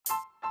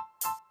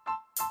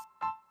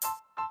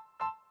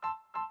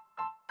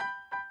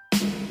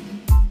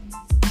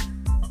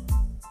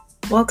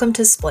Welcome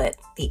to Split,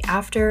 the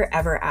After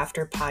Ever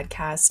After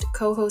podcast,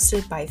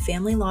 co-hosted by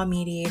family law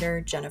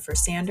mediator Jennifer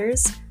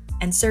Sanders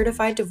and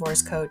certified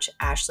divorce coach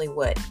Ashley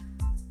Wood.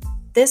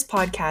 This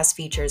podcast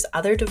features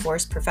other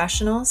divorce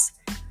professionals,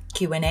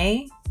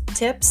 Q&A,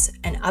 tips,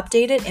 and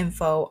updated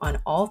info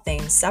on all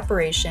things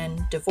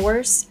separation,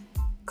 divorce,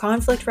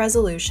 conflict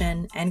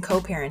resolution, and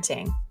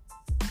co-parenting.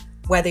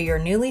 Whether you're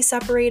newly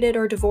separated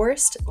or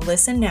divorced,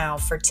 listen now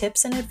for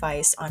tips and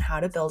advice on how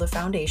to build a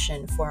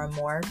foundation for a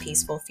more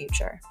peaceful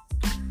future.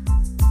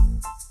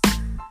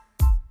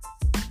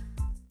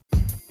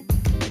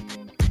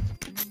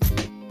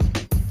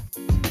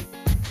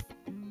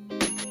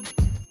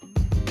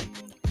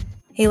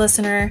 Hey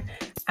listener,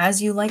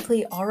 as you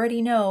likely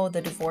already know,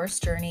 the divorce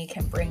journey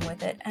can bring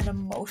with it an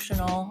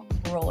emotional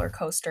roller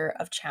coaster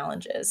of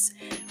challenges.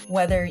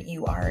 Whether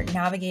you are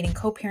navigating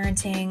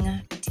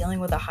co-parenting, dealing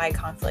with a high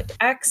conflict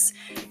ex,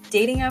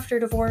 dating after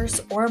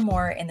divorce, or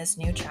more in this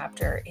new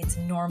chapter, it's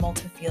normal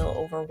to feel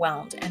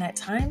overwhelmed and at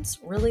times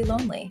really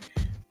lonely.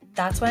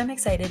 That's why I'm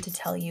excited to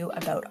tell you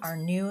about our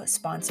new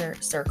sponsor,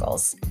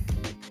 Circles.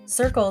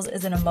 Circles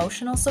is an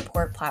emotional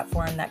support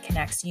platform that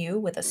connects you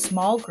with a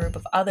small group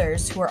of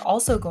others who are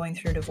also going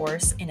through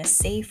divorce in a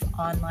safe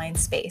online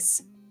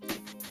space.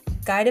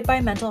 Guided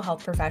by mental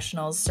health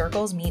professionals,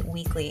 Circles meet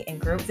weekly in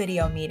group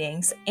video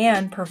meetings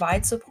and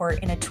provide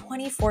support in a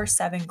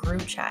 24/7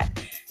 group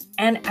chat.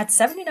 And at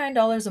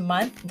 $79 a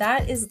month,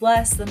 that is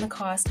less than the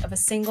cost of a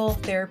single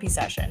therapy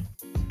session.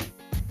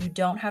 You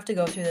don't have to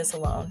go through this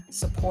alone.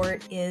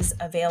 Support is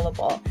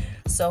available.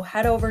 So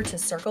head over to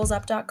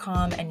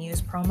circlesup.com and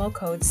use promo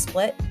code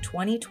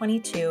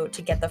SPLIT2022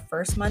 to get the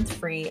first month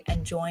free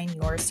and join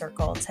your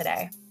circle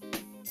today.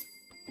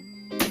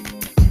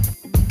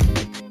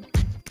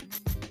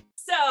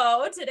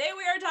 So today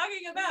we are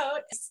talking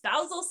about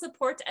spousal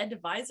support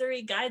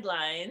advisory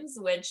guidelines,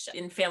 which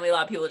in family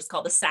law people just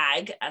call the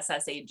SAG,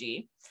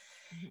 SSAG.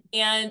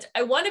 And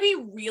I want to be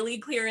really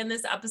clear in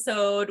this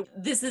episode,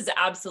 this is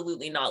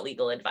absolutely not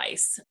legal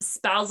advice.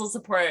 Spousal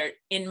support,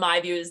 in my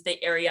view, is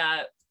the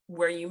area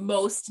where you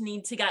most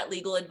need to get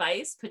legal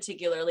advice,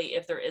 particularly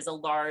if there is a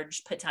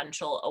large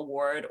potential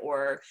award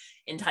or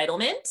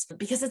entitlement,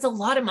 because it's a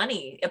lot of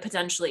money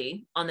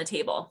potentially on the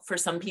table for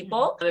some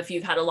people. If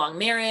you've had a long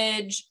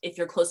marriage, if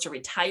you're close to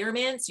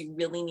retirement, so you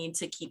really need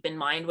to keep in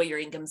mind what your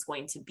income is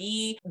going to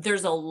be.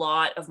 There's a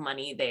lot of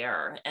money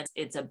there and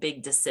it's a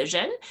big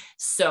decision.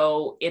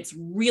 So it's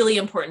really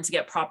important to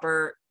get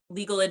proper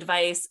legal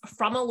advice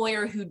from a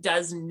lawyer who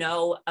does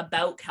know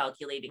about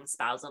calculating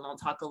spousal. And I'll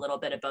talk a little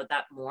bit about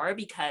that more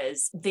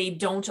because they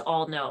don't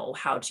all know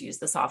how to use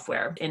the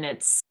software in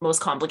its most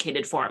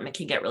complicated form. It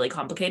can get really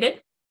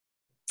complicated.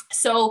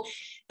 So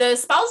the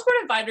spousal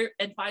support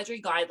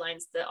advisory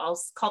guidelines, I'll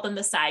call them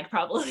the SAG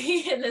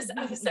probably in this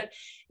episode,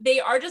 they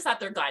are just at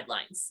their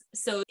guidelines.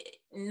 So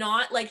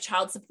not like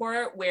child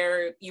support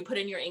where you put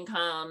in your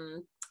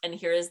income and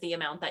here is the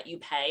amount that you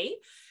pay.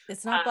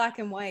 It's not black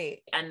and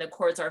white. And the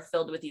courts are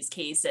filled with these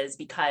cases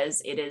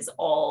because it is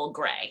all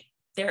gray.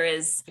 There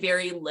is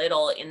very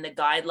little in the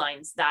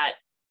guidelines that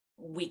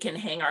we can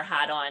hang our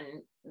hat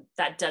on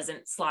that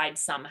doesn't slide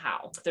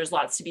somehow. There's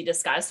lots to be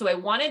discussed. So I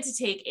wanted to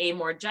take a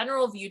more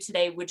general view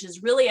today, which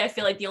is really, I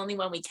feel like the only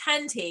one we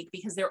can take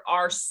because there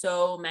are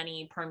so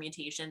many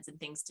permutations and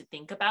things to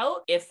think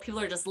about. If people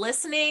are just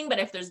listening, but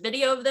if there's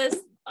video of this,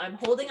 I'm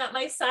holding up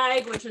my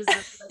SAG, which is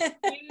a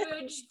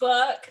huge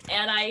book.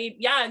 And I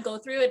go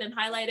through it and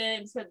highlight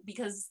it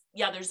because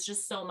there's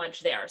just so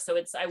much there. So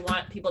I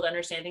want people to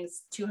understand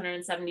things,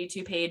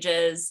 272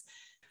 pages.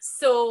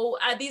 So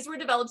these were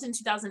developed in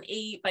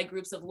 2008 by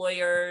groups of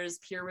lawyers,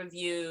 peer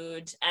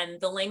reviewed,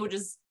 and the language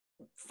is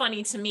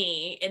funny to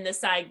me in the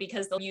SAG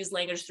because they'll use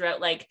language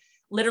throughout, like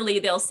literally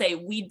they'll say,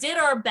 we did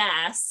our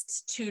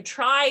best to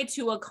try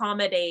to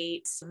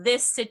accommodate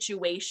this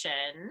situation.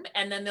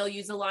 And then they'll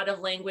use a lot of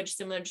language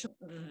similar to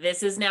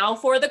this is now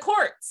for the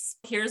courts.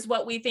 Here's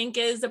what we think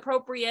is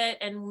appropriate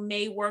and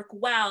may work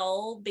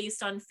well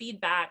based on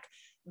feedback.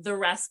 The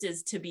rest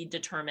is to be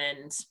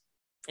determined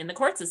in the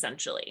courts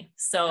essentially.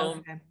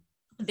 So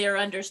Their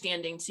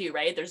understanding too,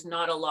 right? There's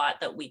not a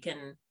lot that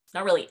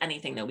not really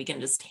anything that we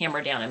can just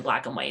hammer down in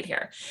black and white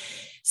here.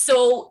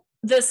 So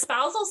the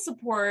spousal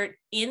support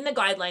in the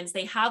guidelines,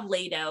 they have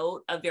laid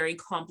out a very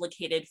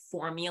complicated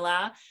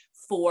formula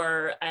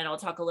and I'll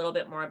talk a little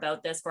bit more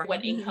about this for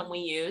what income we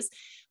use,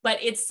 but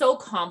it's so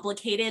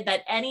complicated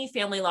that any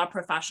family law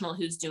professional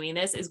who's doing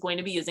this is going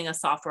to be using a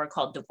software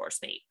called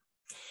DivorceMate.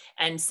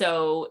 And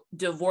so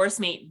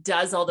DivorceMate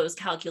does all those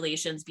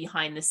calculations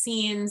behind the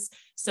scenes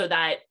so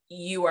that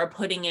you are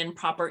putting in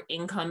proper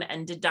income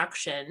and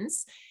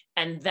deductions,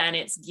 and then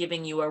it's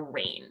giving you a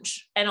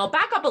range. And I'll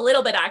back up a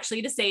little bit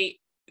actually to say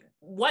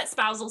what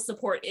spousal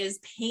support is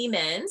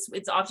payments.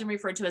 It's often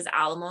referred to as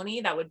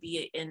alimony. That would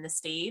be in the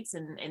States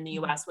and in the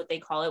US, what they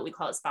call it. We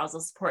call it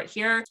spousal support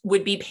here,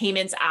 would be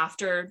payments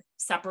after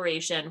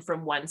separation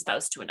from one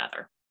spouse to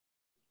another.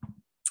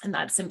 And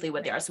that's simply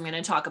what they are. So I'm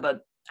going to talk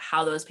about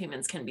how those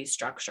payments can be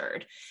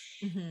structured.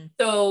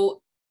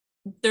 So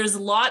there's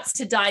lots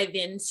to dive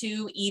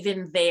into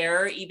even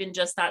there, even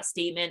just that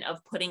statement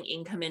of putting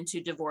income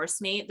into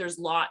DivorceMate. There's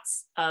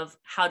lots of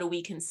how do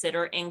we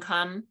consider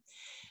income.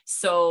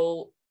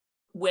 So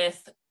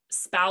with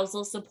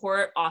spousal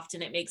support,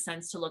 often it makes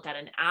sense to look at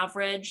an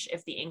average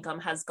if the income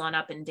has gone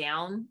up and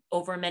down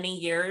over many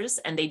years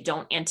and they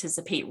don't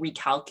anticipate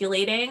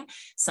recalculating.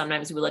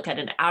 Sometimes we look at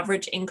an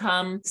average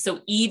income.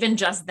 So even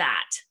just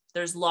that,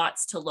 there's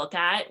lots to look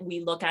at. We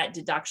look at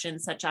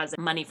deductions such as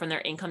money from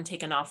their income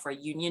taken off for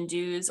union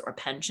dues or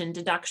pension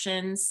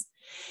deductions.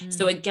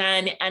 So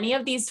again, any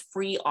of these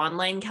free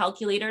online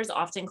calculators,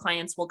 often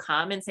clients will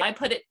come and say, I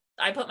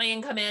put my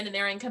income in and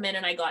their income in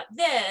and I got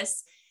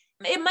this.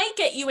 It might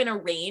get you in a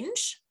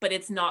range, but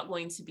it's not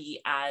going to be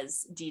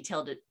as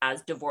detailed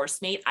as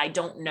DivorceMate. I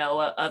don't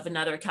know of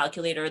another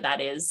calculator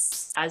that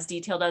is as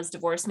detailed as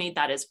DivorceMate.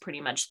 That is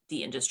pretty much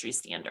the industry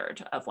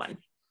standard of one.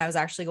 I was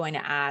actually going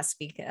to ask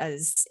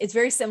because it's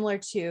very similar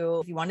to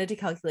if you wanted to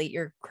calculate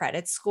your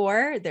credit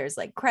score, there's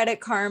like Credit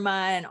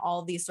Karma and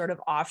all these sort of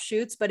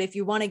offshoots. But if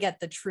you want to get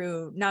the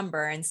true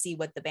number and see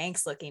what the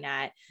bank's looking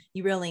at,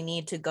 you really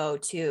need to go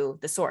to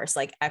the source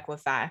like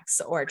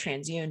Equifax or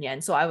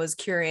TransUnion. So I was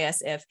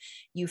curious if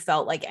you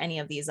felt like any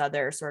of these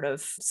other sort of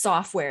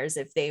softwares,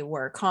 if they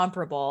were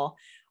comparable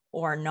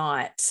or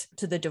not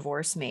to the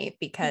DivorceMate,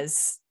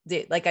 because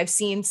like I've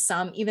seen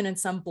some, even in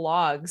some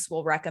blogs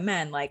will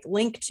recommend like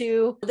link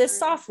to this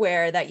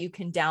software that you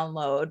can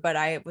download, but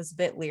I was a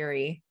bit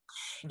leery.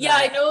 Yeah,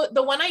 I know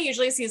the one I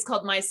usually see is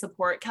called My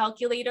Support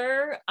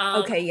Calculator.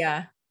 Okay.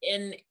 Yeah.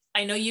 And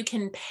I know you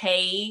can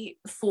pay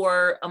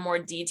for a more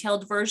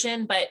detailed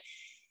version, but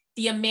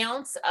the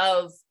amounts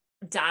of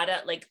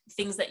data, like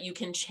things that you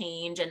can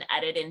change and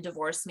edit in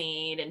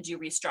DivorceMate and do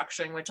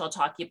restructuring, which I'll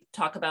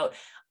talk about,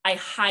 I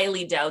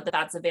highly doubt that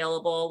that's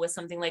available with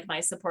something like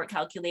My Support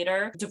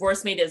Calculator.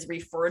 DivorceMate is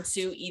referred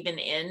to even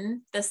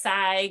in the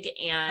SAG,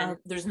 and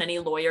there's many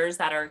lawyers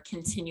that are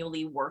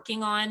continually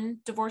working on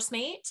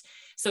DivorceMate.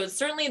 So it's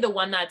certainly the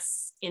one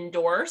that's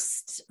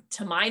endorsed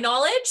to my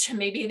knowledge.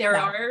 Maybe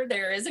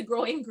there is a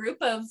growing group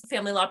of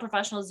family law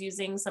professionals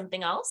using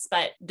something else,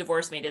 but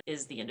DivorceMate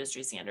is the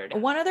industry standard.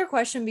 One other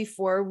question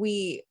before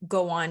we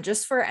go on,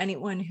 just for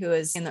anyone who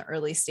is in the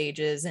early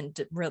stages and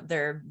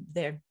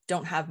they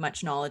don't have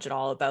much knowledge at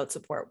all about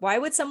support, why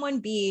would someone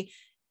be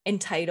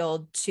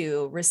entitled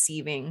to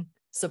receiving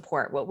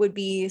support? What would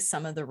be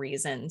some of the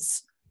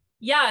reasons?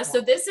 Yeah, so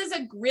this is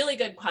a really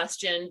good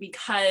question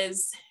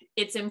because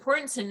it's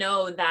important to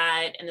know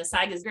that, and the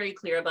SAG is very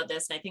clear about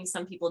this, and I think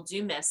some people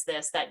do miss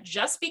this, that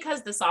just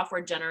because the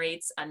software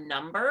generates a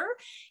number,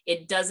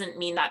 it doesn't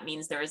mean that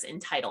means there is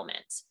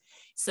entitlement.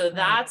 So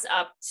that's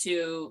up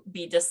to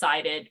be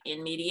decided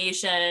in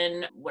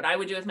mediation, what I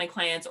would do with my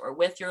clients or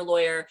with your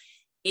lawyer.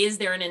 Is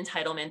there an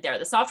entitlement there?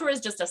 The software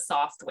is just a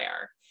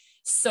software.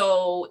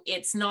 So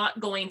it's not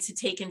going to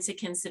take into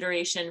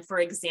consideration, for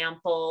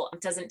example,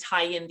 it doesn't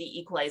tie in the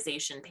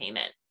equalization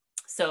payment.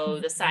 So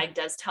the SAG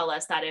does tell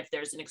us that if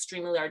there's an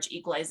extremely large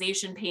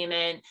equalization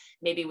payment,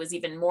 maybe it was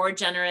even more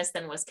generous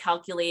than was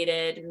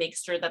calculated, make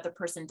sure that the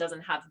person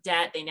doesn't have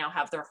debt, they now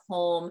have their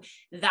home,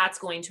 that's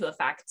going to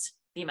affect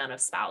the amount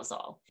of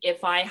spousal.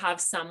 If I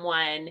have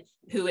someone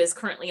who is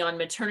currently on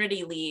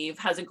maternity leave,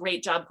 has a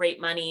great job,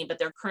 great money, but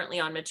they're currently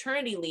on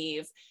maternity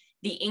leave,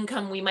 the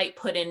income we might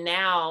put in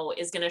now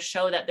is going to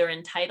show that they're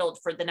entitled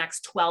for the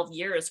next 12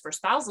 years for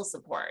spousal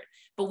support.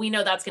 But we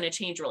know that's going to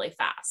change really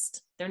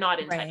fast. They're not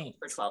entitled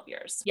for 12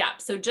 years. Yeah.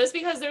 So just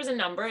because there's a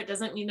number, it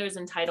doesn't mean there's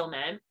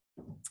entitlement.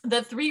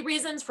 The three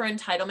reasons for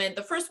entitlement,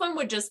 the first one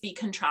would just be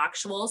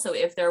contractual. So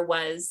if there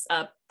was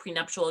a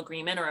prenuptial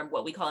agreement or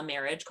what we call a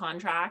marriage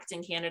contract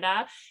in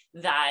Canada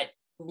that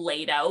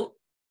laid out,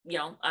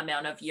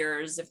 amount of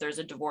years, if there's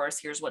a divorce,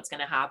 here's what's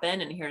going to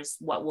happen, and here's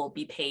what will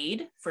be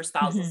paid for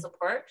spousal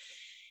support.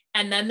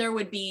 And then there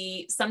would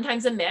be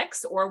sometimes a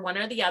mix or one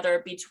or the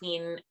other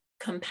between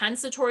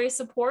compensatory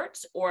support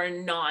or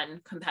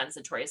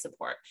non-compensatory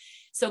support.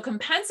 So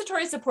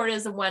compensatory support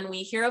is the one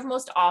we hear of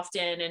most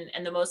often.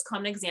 And the most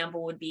common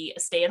example would be a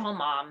stay-at-home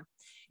mom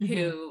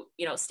who,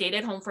 stayed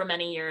at home for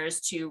many years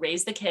to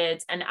raise the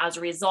kids. And as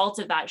a result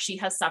of that, she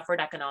has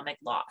suffered economic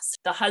loss.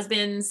 The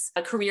husband's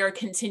career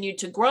continued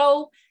to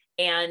grow,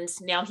 and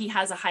now he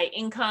has a high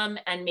income,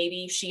 and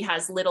maybe she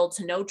has little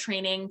to no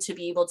training to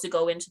be able to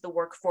go into the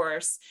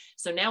workforce.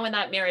 So now when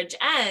that marriage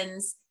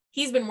ends,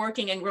 he's been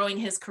working and growing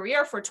his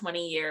career for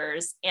 20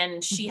 years,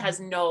 and she has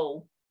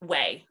no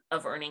way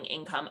of earning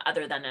income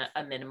other than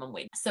a minimum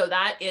wage. So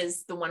that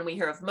is the one we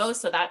hear of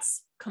most. So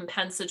that's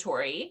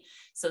compensatory.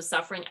 So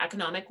suffering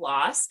economic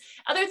loss.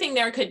 Other thing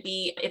there could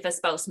be if a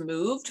spouse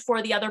moved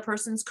for the other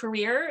person's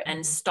career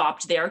and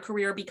stopped their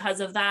career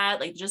because of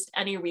that, like just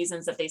any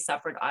reasons that they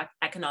suffered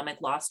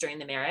economic loss during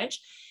the marriage.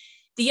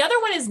 The other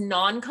one is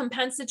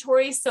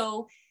non-compensatory.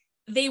 So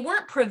they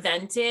weren't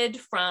prevented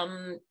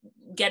from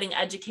getting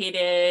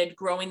educated,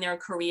 growing their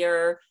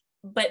career,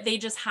 but they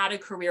just had a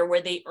career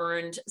where they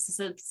earned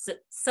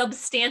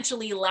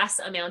substantially less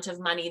amount of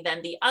money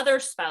than the other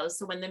spouse.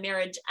 So when the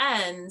marriage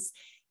ends,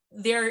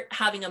 they're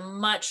having a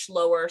much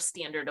lower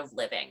standard of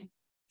living.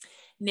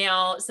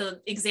 Now, so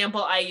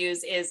example I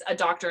use is a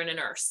doctor and a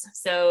nurse.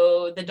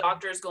 So the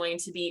doctor is going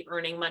to be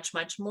earning much,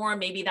 much more.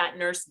 Maybe that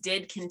nurse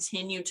did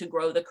continue to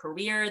grow the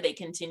career. They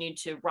continued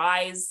to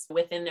rise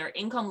within their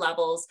income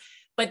levels,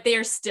 but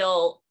they're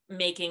still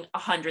making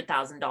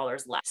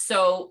 $100,000 less.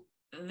 So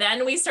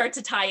then we start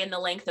to tie in the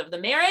length of the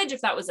marriage.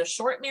 If that was a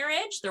short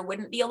marriage, there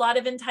wouldn't be a lot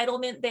of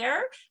entitlement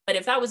there. But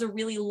if that was a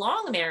really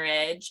long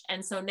marriage,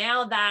 and so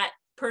now that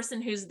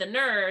person who's the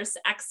nurse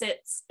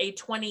exits a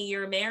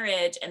 20-year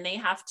marriage and they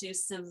have to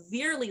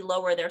severely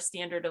lower their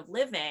standard of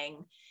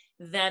living,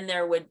 then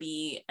there would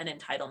be an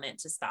entitlement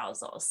to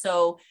spousal.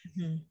 So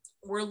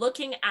we're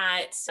looking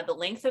at the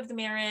length of the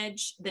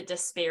marriage, the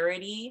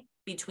disparity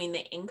between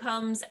the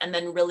incomes, and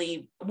then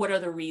really what are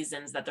the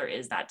reasons that there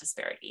is that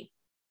disparity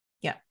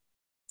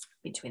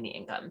between the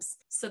incomes.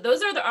 So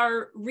those are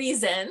our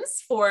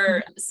reasons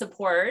for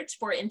support,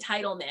 for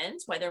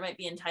entitlement, why there might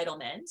be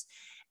entitlement.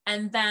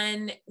 And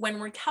then when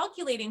we're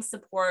calculating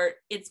support,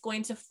 it's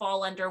going to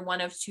fall under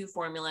one of two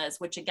formulas,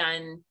 which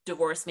again,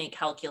 DivorceMate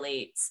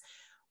calculates.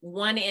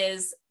 One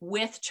is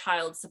with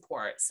child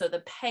support. So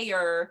the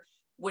payer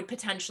would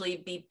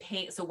potentially be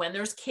paying. So when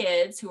there's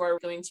kids who are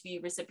going to be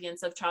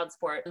recipients of child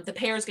support, the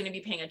payer is going to be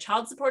paying a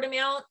child support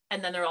amount,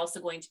 and then they're also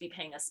going to be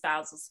paying a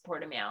spousal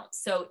support amount.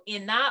 So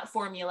in that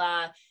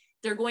formula,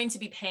 they're going to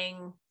be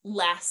paying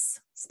less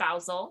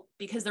spousal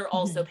because they're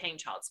also paying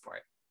child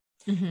support.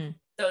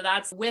 So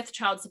that's with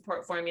child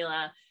support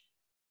formula.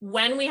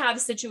 When we have a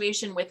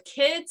situation with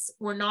kids,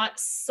 we're not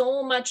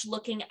so much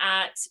looking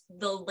at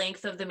the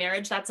length of the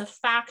marriage. That's a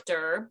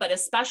factor, but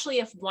especially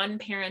if one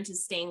parent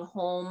is staying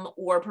home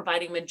or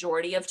providing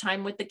majority of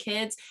time with the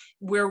kids,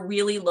 we're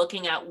really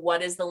looking at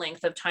what is the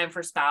length of time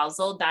for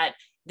spousal that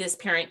this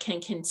parent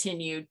can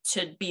continue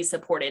to be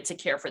supported to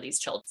care for these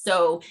children.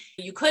 So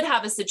you could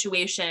have a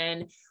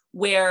situation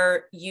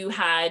where you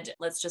had,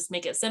 let's just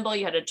make it simple,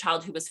 you had a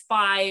child who was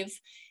 5,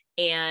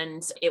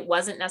 and it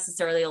wasn't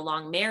necessarily a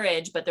long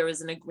marriage, but there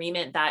was an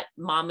agreement that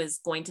mom is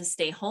going to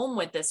stay home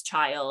with this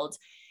child.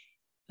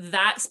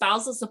 That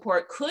spousal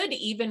support could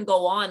even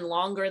go on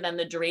longer than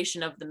the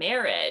duration of the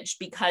marriage,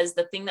 because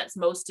the thing that's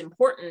most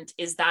important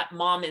is that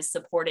mom is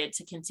supported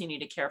to continue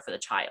to care for the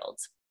child.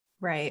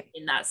 Right.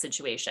 In that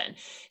situation.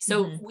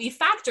 So we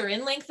factor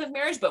in length of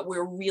marriage, but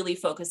we're really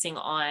focusing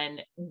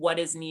on what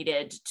is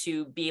needed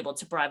to be able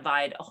to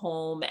provide a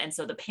home. And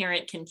so the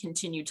parent can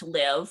continue to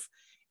live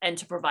and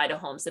to provide a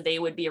home. So they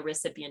would be a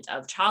recipient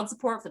of child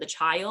support for the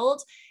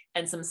child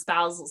and some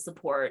spousal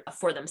support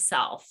for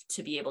themselves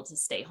to be able to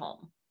stay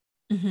home.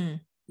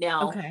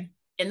 Now,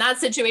 in that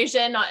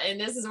situation,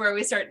 and this is where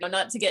we start,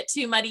 not to get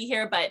too muddy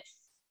here, but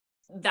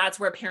that's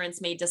where parents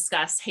may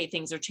discuss, hey,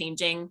 things are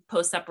changing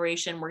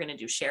post-separation. We're going to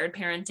do shared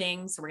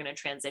parenting. So we're going to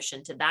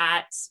transition to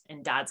that.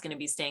 And dad's going to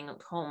be staying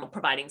home,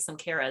 providing some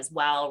care as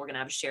well. We're going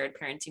to have shared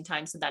parenting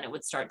time. So then it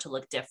would start to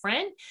look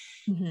different.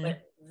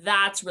 But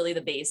that's really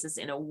the basis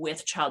in a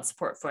with child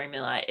support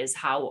formula, is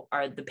how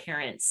are the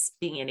parents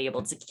being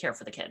able to care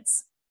for the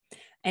kids.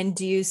 And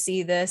do you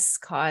see this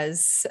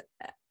cause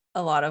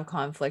a lot of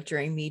conflict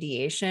during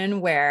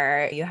mediation,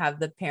 where you have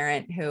the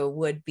parent who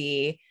would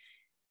be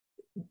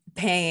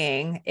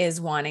paying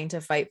is wanting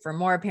to fight for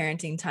more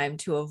parenting time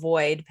to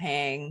avoid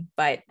paying,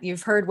 but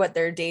you've heard what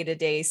their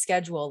day-to-day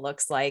schedule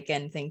looks like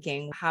and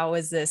thinking, how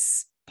is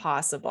this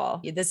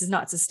possible? This is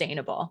not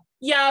sustainable.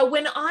 Yeah.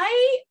 When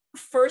I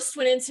first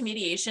went into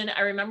mediation,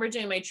 I remember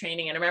doing my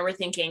training and I remember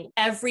thinking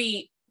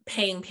every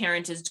paying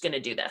parent is going to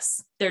do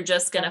this. They're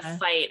just going to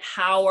fight.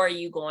 How are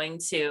you going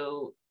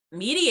to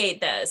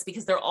mediate this?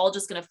 Because they're all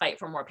just going to fight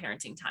for more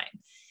parenting time.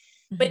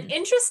 But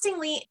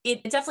interestingly,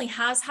 it definitely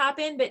has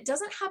happened, but it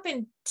doesn't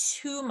happen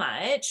too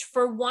much.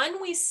 For one,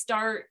 we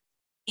start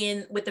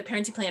in with the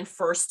parenting plan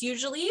first,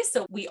 usually.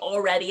 So we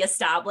already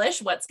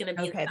establish what's going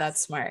to be. Okay,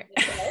 that's smart.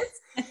 So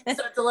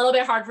it's a little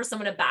bit hard for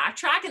someone to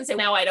backtrack and say,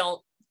 now I don't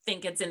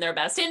think it's in their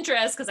best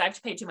interest because I have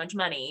to pay too much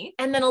money.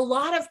 And then a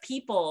lot of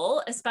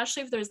people,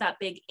 especially if there's that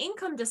big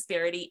income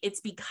disparity,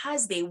 it's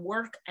because they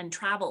work and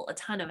travel a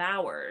ton of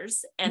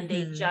hours and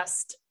they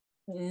just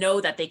know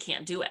that they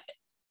can't do it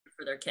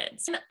for their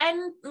kids.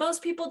 And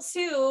most people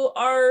too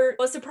are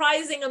a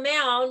surprising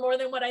amount, more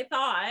than what I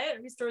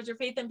thought, restores your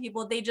faith in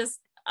people. They just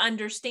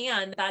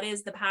understand that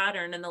is the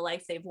pattern and the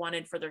life they've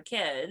wanted for their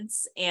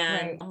kids.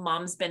 And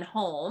mom's been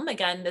home.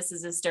 Again, this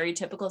is a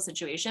stereotypical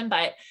situation,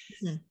 but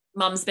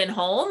mom's been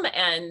home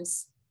and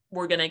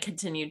we're going to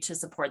continue to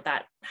support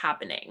that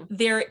happening.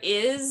 There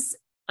is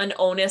an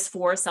onus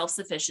for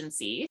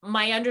self-sufficiency.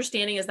 My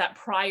understanding is that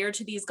prior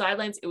to these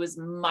guidelines, it was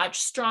much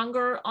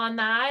stronger on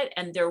that.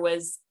 And there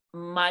was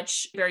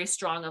very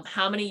strong of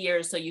how many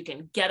years so you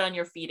can get on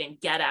your feet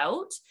and get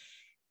out.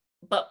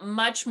 But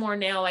much more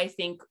now, I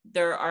think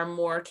there are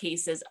more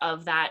cases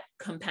of that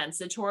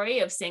compensatory,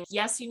 of saying,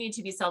 yes, you need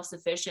to be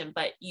self-sufficient,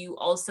 but you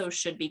also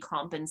should be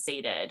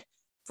compensated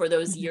for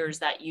those years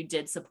that you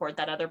did support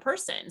that other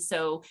person.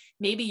 So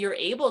maybe you're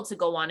able to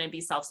go on and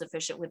be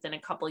self-sufficient within a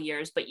couple of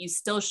years, but you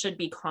still should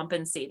be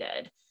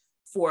compensated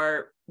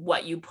for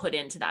what you put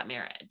into that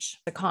marriage.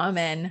 The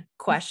common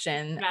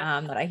question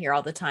that I hear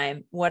all the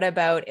time, what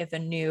about if a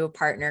new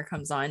partner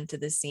comes onto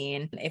the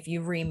scene, if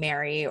you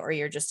remarry or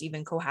you're just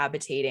even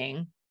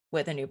cohabitating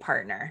with a new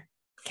partner,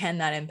 can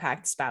that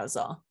impact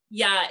spousal?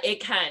 Yeah,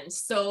 it can.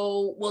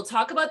 So we'll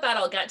talk about that.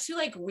 I'll get to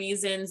like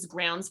reasons,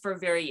 grounds for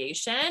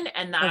variation,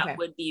 and that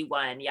would be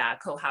one,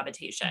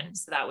 cohabitation.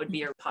 So that would be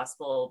your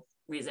possible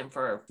reason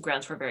for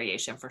grounds for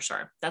variation for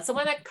sure. That's the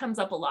one that comes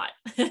up a lot.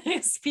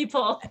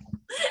 People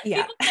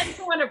tend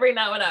to want to bring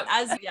that one up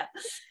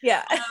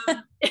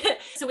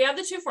So we have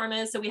the two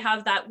formulas. So we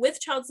have that with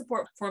child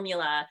support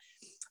formula.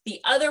 The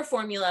other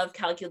formula of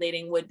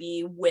calculating would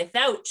be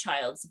without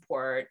child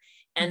support.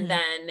 And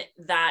then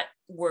that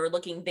we're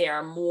looking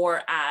there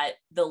more at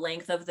the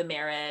length of the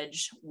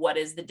marriage. What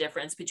is the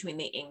difference between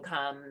the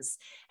incomes?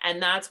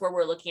 And that's where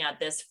we're looking at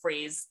this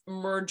phrase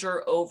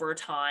merger over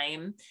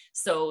time.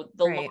 So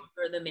the longer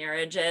the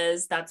marriage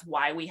is, that's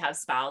why we have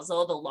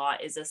spousal. The law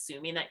is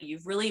assuming that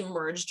you've really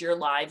merged your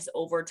lives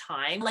over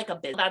time, like a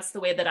business. That's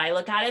the way that I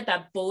look at it,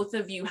 that both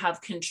of you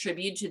have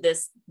contributed to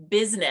this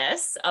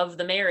business of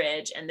the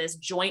marriage and this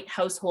joint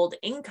household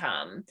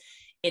income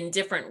in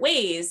different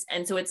ways.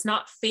 And so it's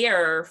not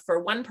fair for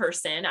one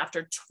person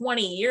after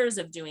 20 years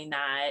of doing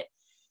that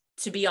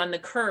to be on the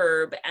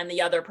curb and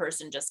the other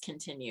person just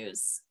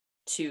continues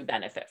to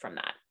benefit from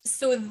that.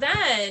 So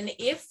then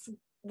if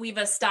we've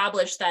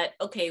established that,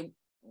 okay,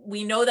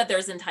 we know that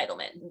there's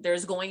entitlement,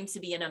 there's going to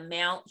be an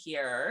amount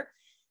here,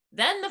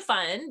 then the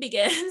fun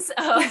begins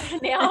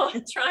of now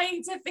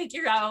trying to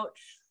figure out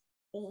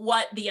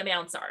what the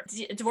amounts are.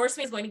 Divorce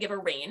is going to give a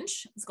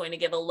range. It's going to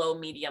give a low,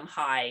 medium,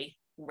 high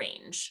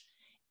range.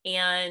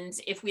 And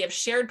if we have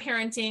shared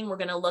parenting, we're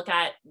going to look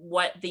at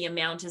what the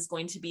amount is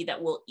going to be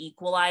that will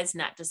equalize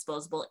net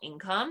disposable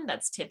income.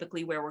 That's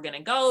typically where we're going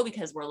to go,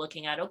 because we're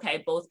looking at,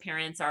 okay, both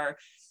parents are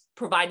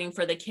providing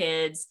for the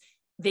kids.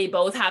 They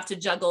both have to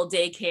juggle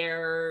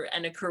daycare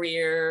and a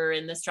career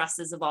and the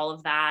stresses of all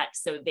of that.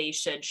 So they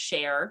should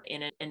share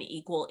in an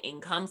equal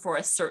income for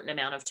a certain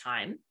amount of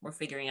time. We're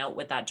figuring out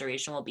what that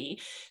duration will be.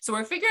 So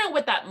we're figuring out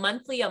what that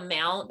monthly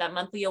amount, that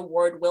monthly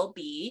award will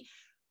be,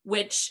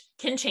 which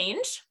can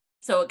change.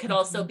 So it could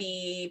also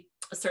be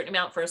a certain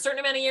amount for a certain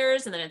amount of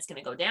years, and then it's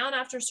going to go down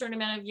after a certain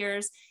amount of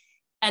years.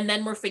 And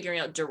then we're figuring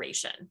out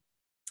duration.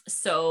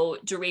 So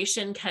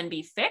duration can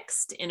be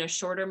fixed in a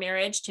shorter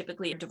marriage.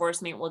 Typically, a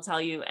divorce mate will tell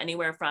you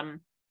anywhere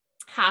from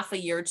half a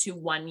year to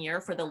 1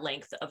 year for the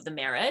length of the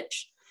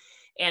marriage.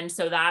 And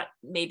so that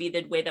may be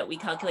the way that we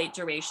calculate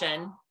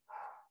duration.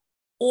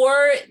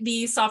 Or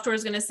the software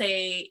is going to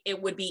say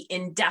it would be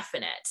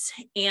indefinite.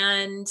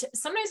 And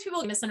sometimes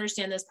people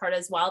misunderstand this part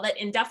as well,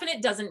 that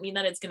indefinite doesn't mean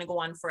that it's going to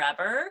go on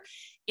forever.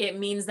 It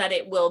means that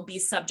it will be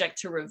subject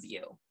to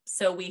review.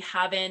 So we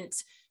haven't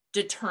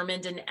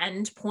determined an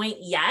end point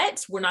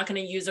yet. We're not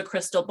going to use a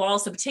crystal ball.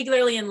 So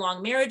particularly in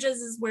long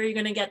marriages is where you're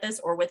going to get this,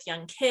 or with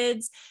young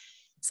kids.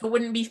 So it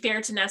wouldn't be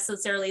fair to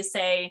necessarily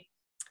say,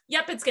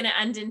 yep, it's going to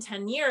end in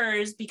 10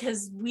 years,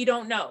 because we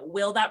don't know.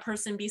 Will that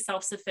person be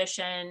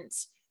self-sufficient?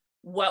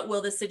 What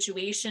will the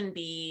situation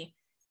be?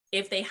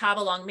 If they have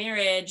a long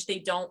marriage, they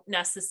don't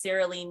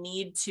necessarily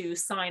need to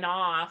sign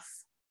off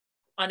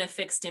on a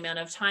fixed amount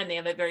of time. They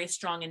have a very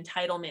strong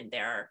entitlement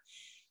there.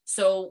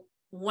 So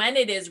when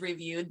it is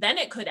reviewed, then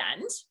it could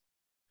end.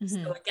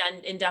 So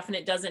again,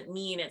 indefinite doesn't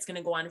mean it's going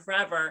to go on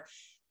forever,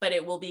 but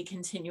it will be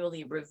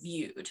continually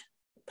reviewed,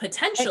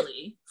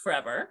 potentially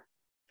forever.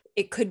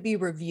 It could be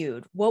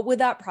reviewed. What would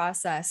that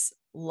process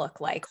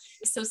look like?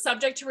 So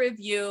subject to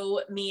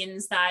review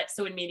means that,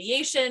 so in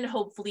mediation,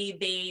 hopefully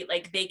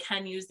they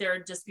can use their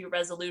dispute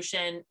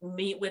resolution,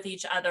 meet with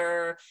each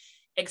other,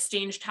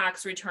 exchange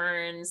tax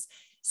returns.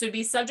 So it'd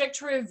be subject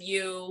to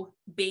review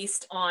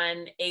based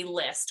on a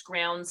list,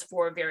 grounds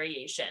for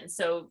variation.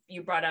 So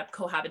you brought up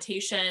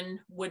cohabitation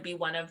would be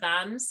one of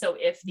them. So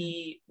if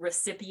the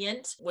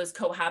recipient was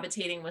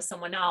cohabitating with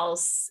someone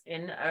else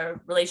in a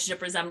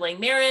relationship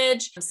resembling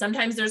marriage,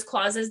 sometimes there's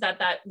clauses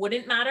that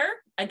wouldn't matter.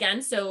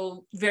 Again,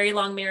 so very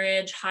long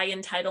marriage, high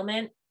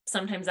entitlement,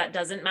 sometimes that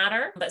doesn't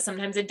matter, but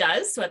sometimes it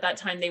does. So at that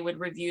time, they would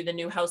review the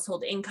new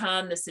household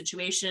income, the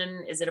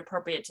situation. Is it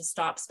appropriate to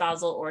stop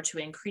spousal or to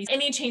increase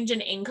any change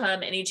in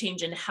income, any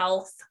change in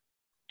health?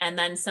 And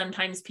then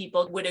sometimes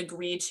people would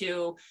agree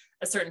to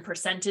a certain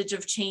percentage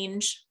of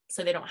change.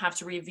 So they don't have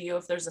to review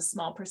if there's a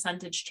small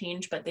percentage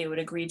change, but they would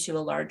agree to a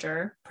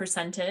larger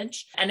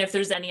percentage. And if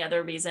there's any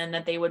other reason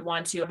that they would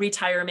want to,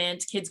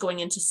 retirement, kids going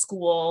into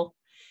school.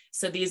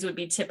 So these would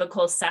be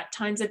typical set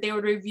times that they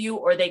would review,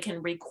 or they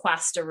can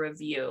request a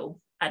review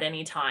at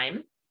any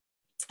time.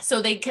 So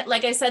they can,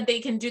 like I said, they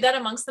can do that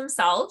amongst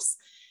themselves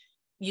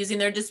using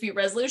their dispute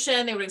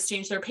resolution. They would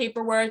exchange their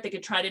paperwork. They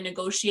could try to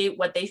negotiate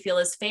what they feel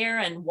is fair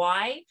and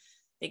why.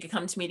 They could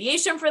come to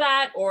mediation for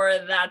that, or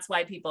that's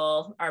why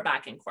people are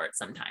back in court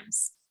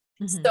sometimes.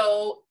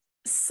 So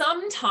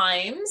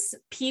sometimes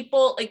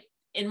people, like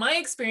in my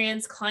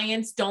experience,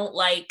 clients don't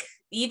like,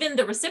 even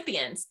the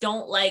recipients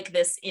don't like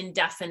this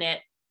indefinite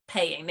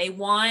paying. They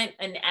want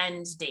an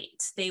end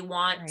date. They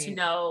want to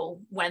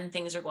know when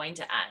things are going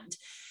to end.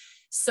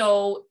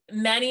 So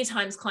many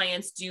times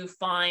clients do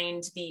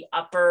find the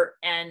upper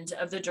end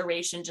of the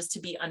duration just to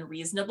be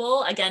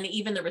unreasonable. Again,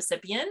 even the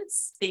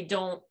recipients, they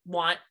don't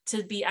want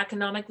to be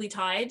economically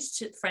tied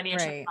to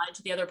financially tied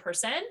to the other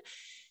person.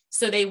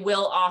 So they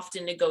will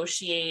often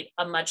negotiate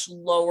a much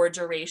lower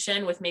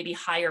duration with maybe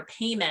higher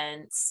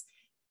payments,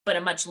 but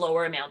a much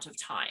lower amount of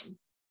time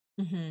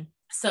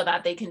so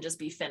that they can just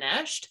be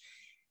finished.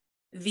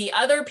 The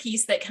other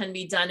piece that can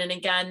be done, and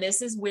again,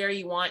 this is where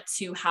you want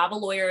to have a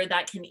lawyer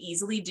that can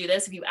easily do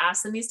this. If you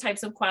ask them these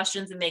types of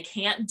questions and they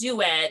can't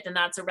do it, then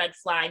that's a red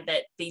flag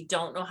that they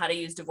don't know how to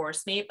use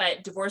DivorceMate.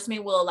 But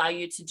DivorceMate will allow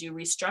you to do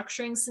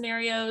restructuring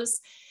scenarios.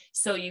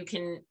 So you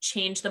can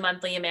change the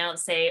monthly amount,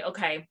 say,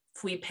 okay,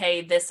 if we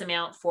pay this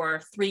amount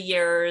for 3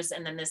 years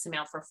and then this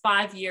amount for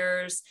 5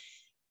 years,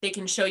 they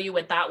can show you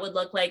what that would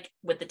look like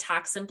with the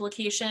tax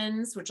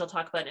implications, which I'll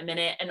talk about in a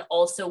minute, and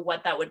also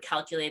what that would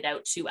calculate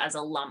out to as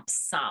a lump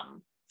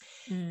sum.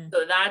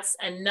 So that's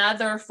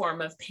another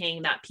form of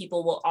paying that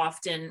people will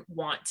often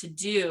want to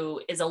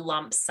do, is a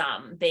lump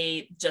sum.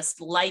 They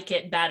just like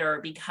it better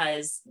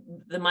because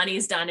the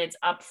money's done, it's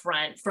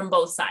upfront from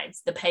both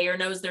sides. The payer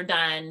knows they're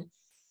done,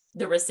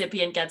 the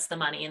recipient gets the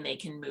money, and they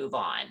can move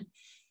on.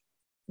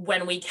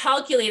 When we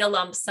calculate a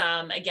lump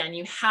sum, again,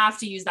 you have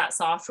to use that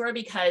software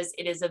because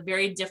it is a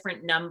very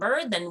different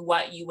number than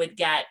what you would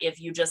get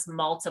if you just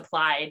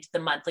multiplied the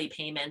monthly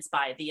payments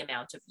by the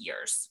amount of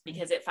years,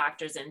 because it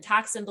factors in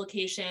tax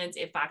implications,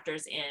 it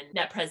factors in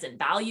net present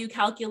value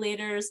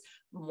calculators,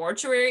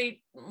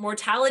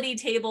 mortality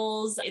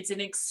tables. It's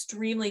an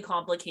extremely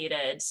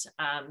complicated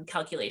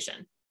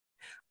calculation.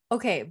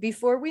 Okay,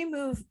 before we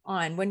move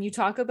on, when you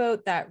talk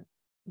about that,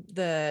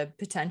 the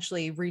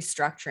potentially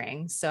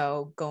restructuring,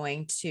 so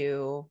going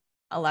to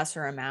a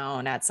lesser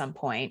amount at some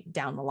point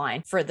down the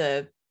line for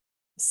the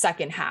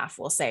second half,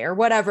 we'll say, or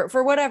whatever,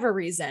 for whatever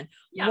reason,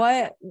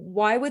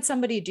 why would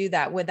somebody do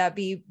that? Would that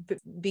be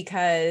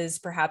because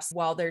perhaps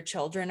while their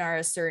children are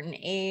a certain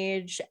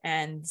age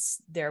and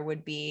there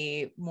would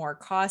be more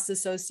costs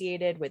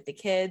associated with the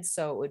kids,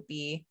 so it would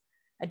be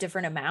a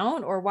different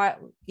amount, or what?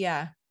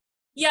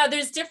 Yeah,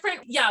 there's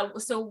different. Yeah.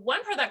 So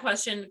one part of that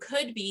question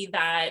could be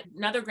that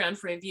another ground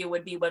for review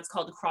would be what's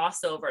called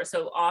crossover.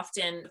 So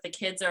often the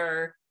kids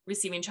are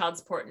receiving child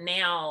support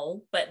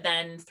now, but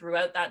then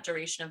throughout that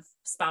duration of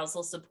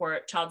spousal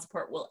support, child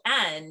support will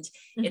end.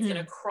 It's going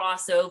to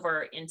cross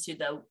over into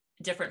the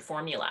different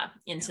formula,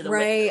 into the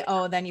right.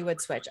 Oh, then you would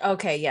switch.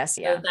 Okay. Yes.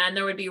 Yeah. So then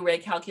there would be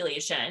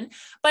recalculation.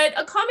 But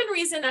a common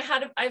reason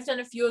I've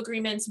done a few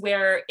agreements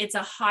where it's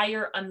a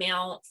higher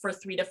amount for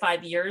 3 to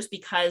 5 years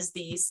because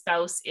the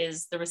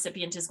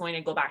recipient is going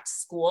to go back to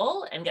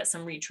school and get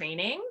some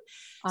retraining.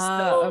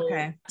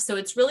 So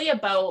it's really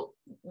about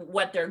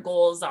what their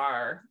goals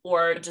are,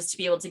 or just to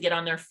be able to get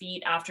on their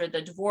feet after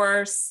the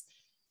divorce,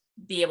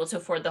 be able to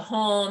afford the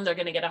home. They're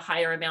going to get a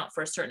higher amount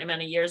for a certain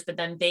amount of years, but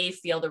then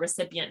the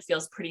recipient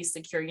feels pretty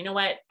secure. You know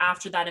what?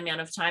 After that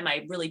amount of time,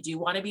 I really do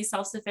want to be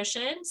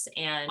self-sufficient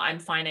and I'm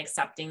fine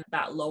accepting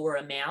that lower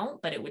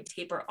amount, but it would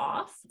taper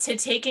off. To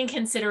take in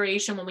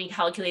consideration when we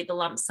calculate the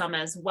lump sum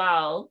as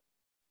well,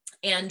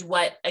 and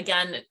what,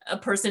 again, a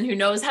person who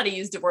knows how to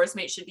use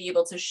DivorceMate should be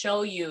able to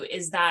show you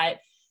is that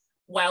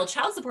while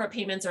child support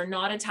payments are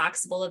not a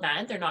taxable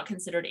event, they're not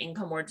considered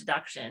income or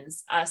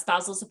deductions,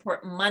 spousal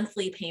support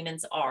monthly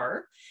payments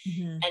are.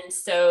 And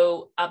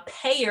so a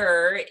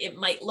payer, it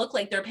might look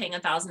like they're paying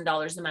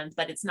 $1,000 a month,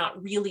 but it's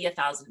not really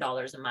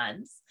 $1,000 a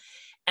month.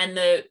 And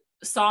the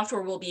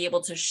software will be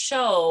able to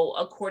show,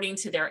 according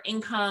to their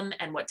income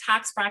and what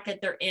tax bracket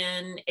they're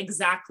in,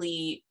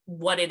 exactly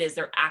what it is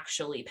they're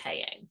actually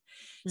paying.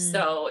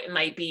 So it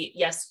might be,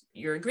 yes,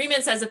 your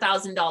agreement says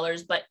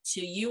 $1,000, but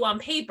to you on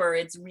paper,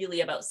 it's really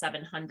about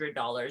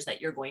 $700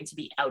 that you're going to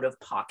be out of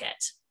pocket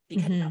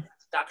because that's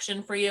a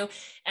deduction for you.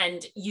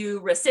 And you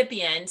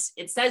recipient,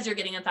 it says you're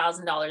getting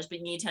 $1,000, but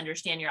you need to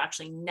understand you're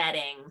actually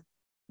netting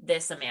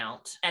this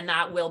amount. And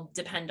that will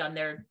depend on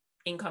their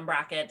income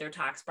bracket, their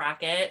tax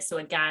bracket. So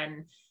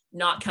again,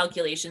 not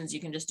calculations you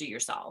can just do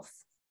yourself.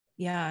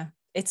 Yeah,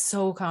 it's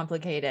so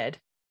complicated.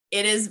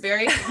 It is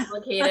very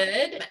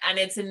complicated. And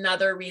it's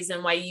another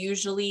reason why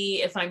usually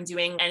if I'm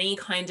doing any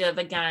kind of,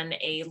 again,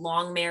 a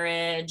long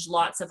marriage,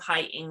 lots of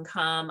high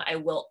income, I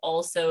will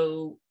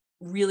also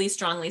really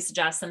strongly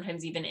suggest,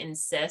 sometimes even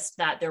insist,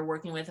 that they're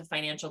working with a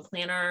financial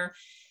planner.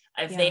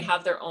 If they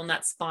have their own,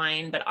 that's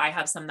fine. But I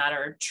have some that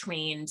are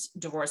trained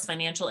divorce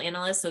financial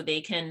analysts, so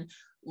they can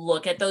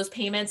look at those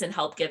payments and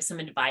help give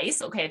some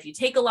advice. Okay, if you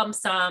take a lump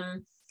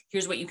sum,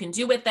 here's what you can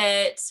do with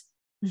it.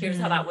 Here's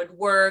how that would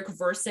work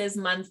versus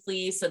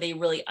monthly. So they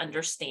really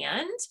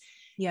understand.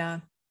 Yeah.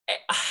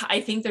 I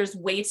think there's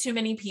way too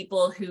many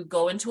people who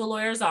go into a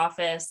lawyer's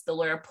office, the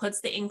lawyer puts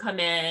the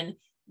income in,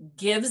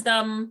 gives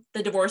them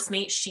the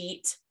DivorceMate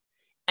sheet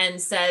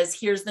and says,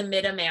 here's the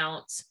mid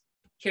amount.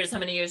 Here's how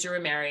many years you were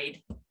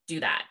married.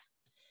 Do that.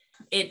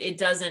 It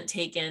doesn't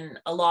take in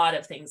a lot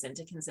of things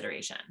into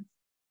consideration.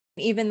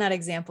 Even that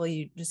example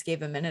you just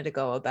gave a minute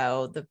ago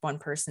about the one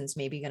person's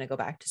maybe going to go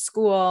back to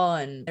school,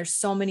 and there's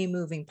so many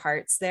moving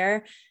parts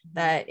there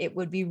that it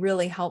would be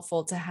really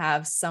helpful to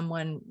have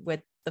someone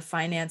with the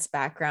finance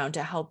background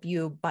to help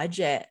you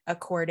budget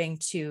according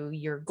to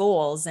your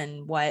goals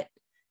and what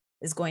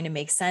is going to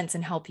make sense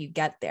and help you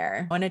get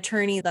there. An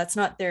attorney, that's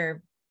not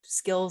their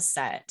skill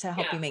set to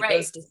help you make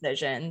those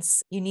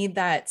decisions. You need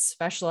that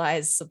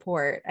specialized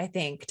support, I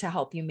think, to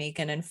help you make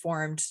an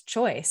informed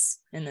choice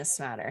in this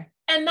matter.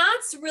 And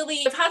that's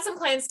really, I've had some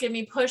clients give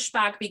me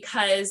pushback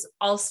because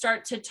I'll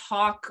start to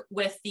talk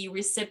with the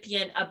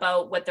recipient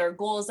about what their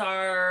goals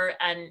are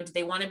and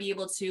they want to be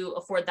able to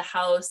afford the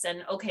house.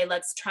 And okay,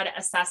 let's try to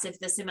assess if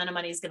this amount of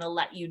money is going to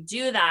let you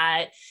do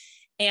that.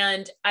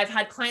 And I've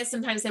had clients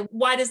sometimes say,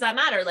 why does that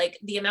matter? Like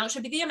the amount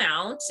should be the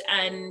amount,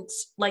 and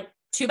like,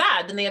 too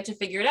bad, then they have to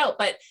figure it out.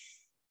 But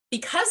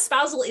because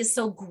spousal is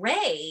so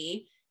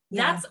gray,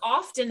 that's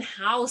often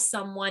how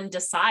someone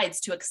decides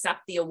to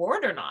accept the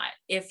award or not.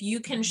 If you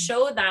can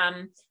show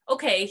them,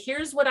 okay,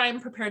 here's what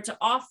I'm prepared to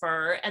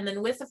offer. And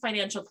then with a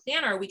financial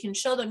planner, we can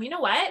show them, you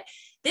know what,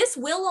 this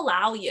will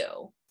allow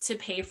you to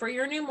pay for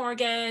your new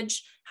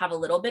mortgage, have a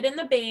little bit in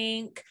the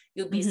bank.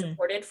 You'll be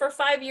supported for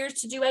 5 years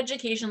to do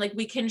education. Like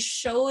we can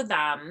show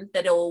them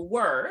that it will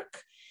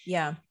work.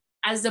 Yeah.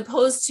 As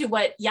opposed to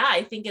what,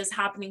 I think is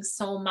happening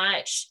so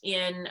much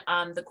in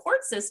the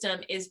court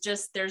system is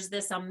just there's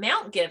this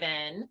amount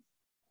given,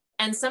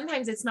 and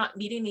sometimes it's not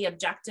meeting the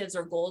objectives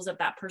or goals of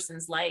that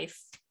person's life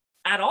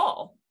at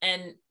all.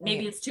 And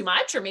maybe it's too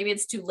much, or maybe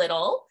it's too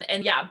little.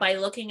 And by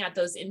looking at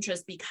those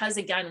interests, because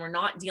again, we're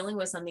not dealing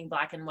with something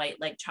black and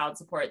white like child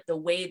support, the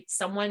way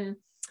someone,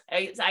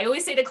 I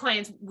always say to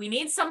clients, we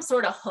need some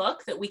sort of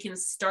hook that we can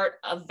start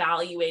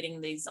evaluating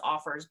these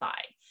offers by.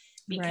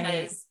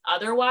 Because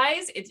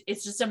otherwise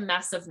it's just a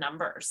mess of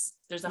numbers.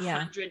 There's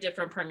 100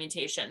 different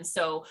permutations.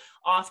 So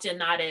often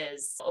that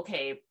is,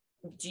 okay,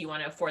 do you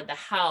want to afford the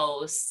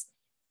house?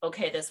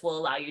 Okay, this will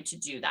allow you to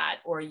do that.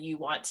 Or you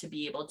want to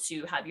be able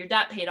to have your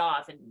debt paid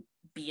off and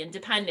be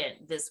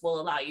independent. This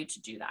will allow you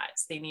to do that.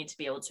 So they need to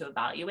be able to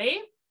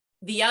evaluate.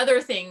 The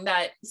other thing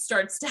that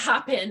starts to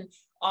happen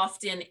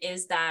often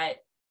is that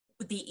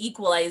the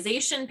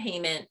equalization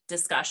payment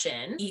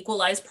discussion,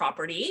 equalize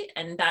property,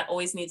 and that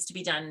always needs to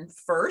be done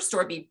first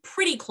or be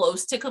pretty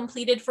close to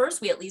completed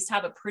first. We at least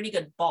have a pretty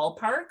good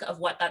ballpark of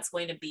what that's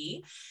going to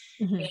be.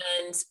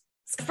 And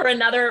for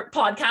another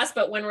podcast,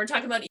 but when we're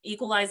talking about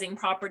equalizing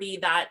property,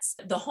 that's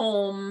the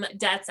home,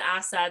 debts,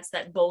 assets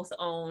that both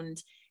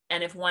owned.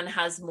 And if one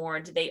has more,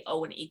 do they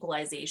owe an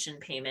equalization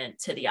payment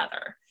to the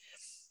other?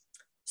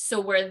 So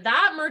where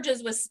that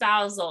merges with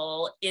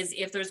spousal is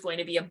if there's going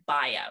to be a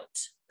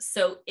buyout.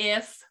 So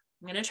if,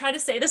 I'm going to try to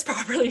say this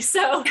properly,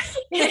 so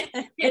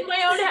in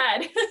my own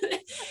head,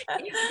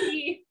 if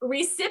the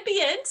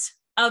recipient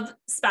of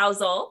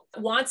spousal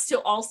wants to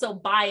also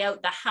buy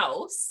out the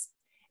house,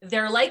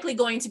 they're likely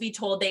going to be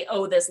told they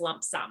owe this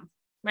lump sum,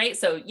 right?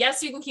 So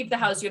yes, you can keep the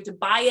house, you have to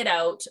buy it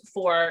out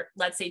for,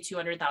 let's say,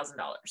 $200,000.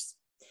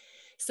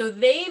 So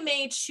they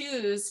may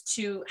choose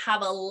to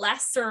have a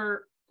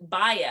lesser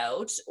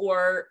buyout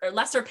or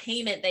lesser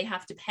payment they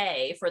have to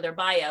pay for their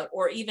buyout,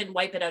 or even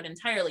wipe it out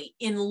entirely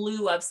in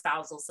lieu of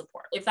spousal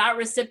support. If that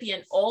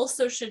recipient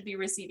also should be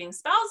receiving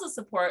spousal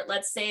support,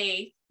 let's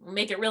say,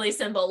 make it really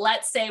simple,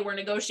 let's say we're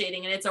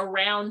negotiating and it's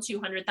around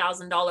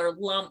 $200,000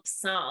 lump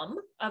sum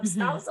of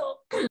spousal,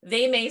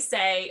 they may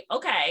say,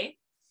 okay,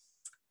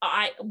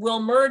 I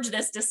will merge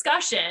this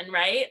discussion,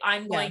 right?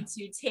 I'm going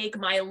to take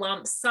my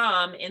lump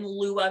sum in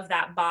lieu of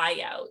that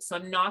buyout. So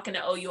I'm not going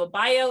to owe you a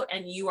buyout,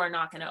 and you are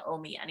not going to owe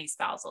me any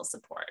spousal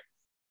support.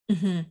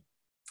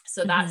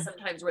 So that's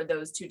sometimes where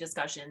those two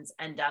discussions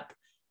end up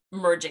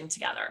merging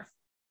together.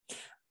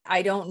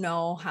 I don't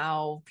know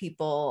how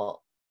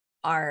people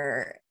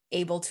are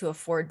able to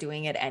afford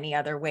doing it any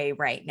other way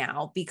right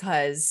now,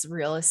 because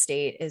real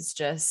estate is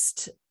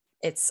just,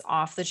 it's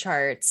off the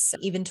charts.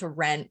 Even to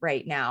rent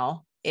right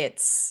now,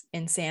 it's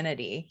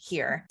insanity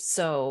here.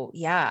 So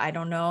I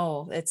don't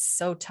know. It's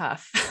so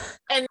tough.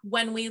 And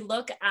when we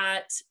look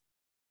at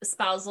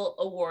spousal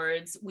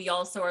awards, we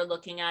also are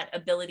looking at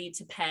ability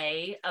to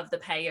pay of the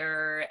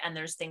payer. And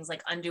there's things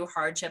like undue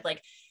hardship.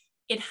 Like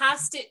it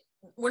has to,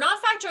 we're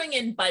not factoring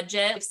in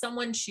budget. If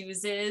someone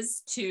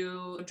chooses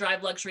to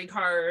drive luxury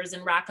cars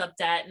and rack up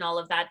debt and all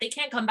of that, they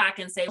can't come back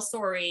and say,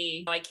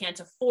 sorry, I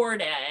can't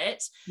afford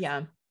it.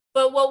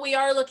 But what we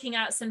are looking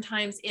at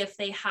sometimes, if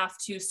they have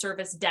to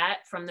service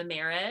debt from the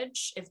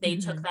marriage, if they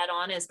took that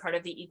on as part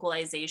of the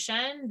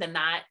equalization, then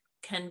that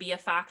can be a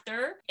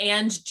factor.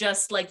 And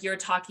just like you're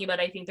talking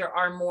about, I think there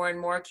are more and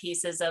more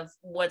cases of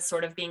what's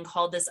sort of being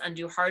called this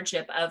undue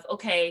hardship of,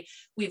 okay,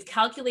 we've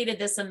calculated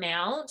this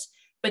amount,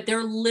 but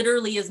there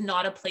literally is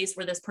not a place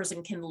where this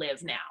person can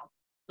live now.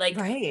 Like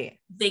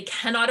they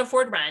cannot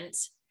afford rent.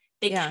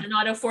 They Yeah.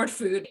 cannot afford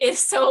food. If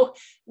so,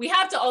 we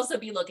have to also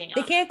be looking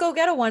They at can't go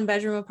get a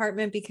 1-bedroom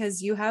apartment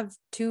because you have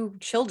 2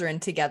 children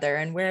together.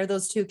 And where are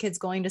those 2 kids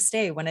going to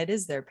stay when it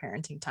is their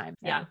parenting time?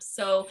 Yeah.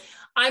 So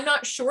I'm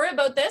not sure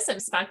about this. I'm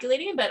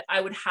speculating, but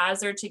I would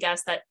hazard to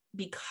guess that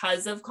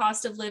because of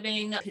cost of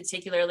living,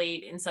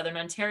 particularly in Southern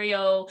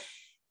Ontario,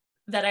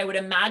 that I would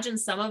imagine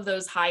some of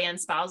those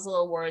high-end spousal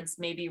awards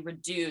may be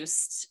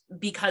reduced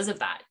because of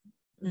that,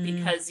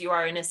 because you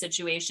are in a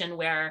situation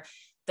where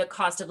the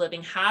cost of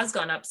living has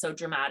gone up so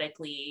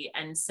dramatically.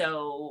 And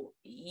so,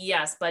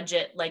 yes,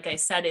 budget, like I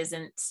said,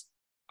 isn't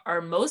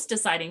our most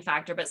deciding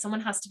factor, but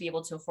someone has to be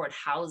able to afford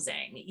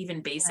housing,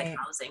 even basic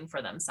housing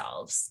for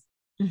themselves.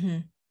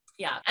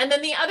 Yeah. And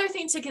then the other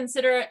thing to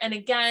consider, and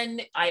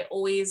again, I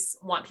always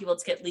want people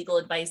to get legal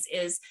advice,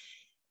 is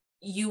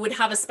you would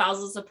have a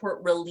spousal support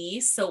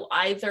release. So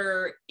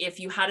either if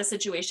you had a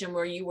situation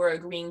where you were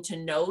agreeing to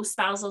no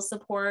spousal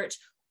support,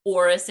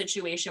 or a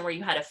situation where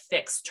you had a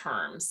fixed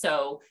term.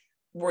 So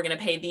we're going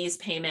to pay these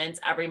payments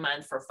every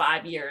month for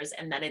 5 years,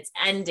 and then it's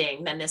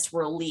ending, then this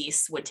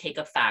release would take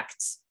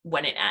effect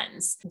when it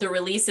ends. The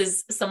release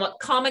is somewhat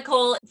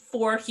comical,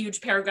 4 huge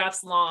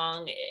paragraphs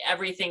long.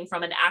 Everything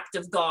from an act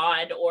of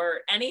God or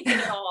anything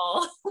at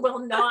all will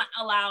not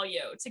allow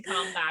you to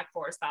come back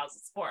for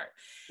spousal support.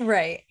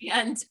 Right.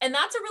 And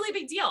that's a really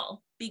big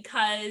deal,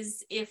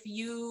 because if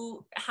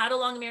you had a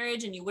long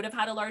marriage and you would have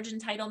had a large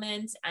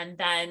entitlement, and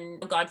then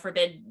God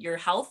forbid your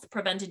health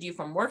prevented you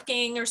from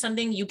working or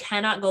something, you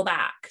cannot go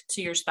back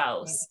to your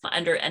spouse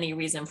under any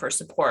reason for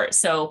support.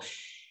 So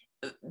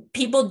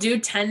people do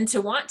tend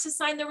to want to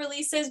sign the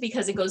releases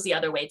because it goes the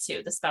other way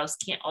too. The spouse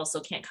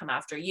can't come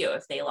after you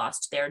if they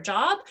lost their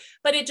job,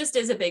 but it just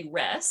is a big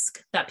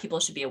risk that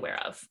people should be aware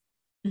of.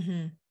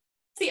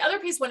 The other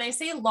piece, when I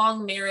say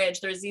long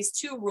marriage, there's these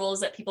 2 rules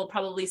that people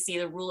probably see,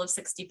 the rule of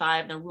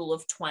 65 and the rule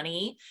of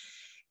 20.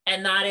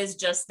 And that is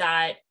just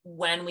that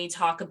when we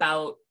talk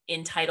about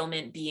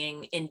entitlement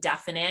being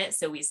indefinite,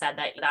 so we said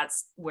that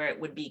that's where it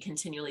would be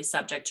continually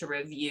subject to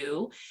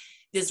review.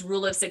 This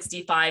rule of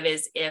 65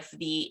 is if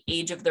the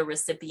age of the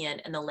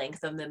recipient and the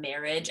length of the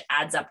marriage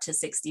adds up to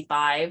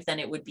 65, then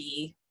it would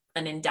be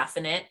an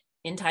indefinite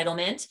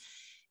entitlement.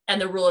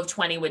 And the rule of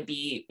 20 would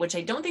be, which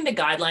I don't think the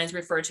guidelines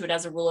refer to it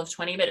as a rule of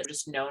 20, but it's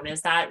just known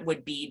as that,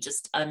 would be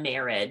just a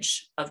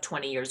marriage of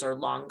 20 years or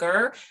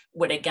longer,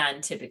 would again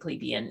typically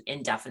be an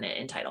indefinite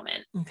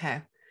entitlement.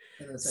 Okay.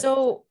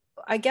 So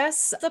I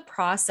guess the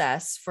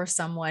process for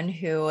someone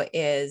who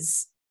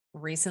is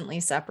recently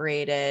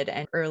separated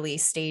and early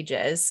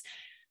stages,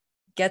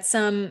 get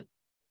some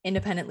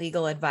independent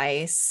legal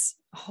advice.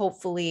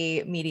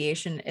 Hopefully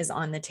mediation is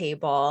on the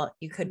table.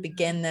 You could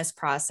begin this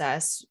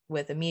process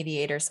with a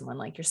mediator, someone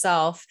like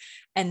yourself,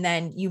 and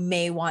then you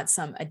may want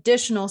some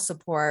additional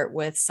support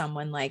with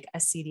someone like a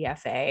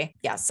CDFA.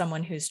 Yeah,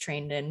 someone who's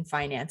trained in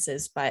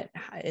finances, but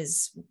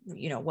is,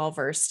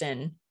 well-versed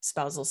in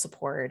spousal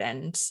support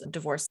and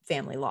divorce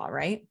family law,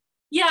 right?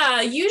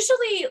 Yeah,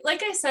 usually,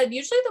 like I said,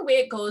 usually the way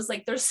it goes,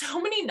 like there's so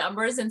many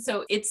numbers. And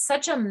so it's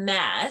such a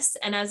mess.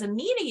 And as a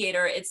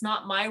mediator, it's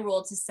not my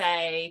role to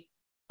say,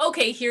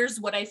 okay,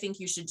 here's what I think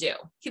you should do.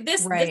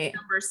 This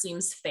number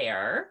seems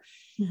fair.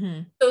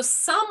 So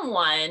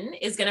someone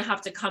is going to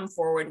have to come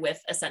forward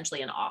with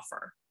essentially an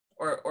offer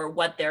or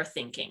what they're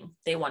thinking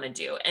they want to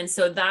do. And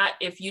so that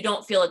if you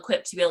don't feel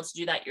equipped to be able to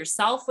do that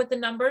yourself with the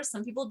numbers,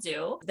 some people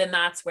do, then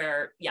that's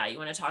where, you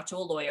want to talk to a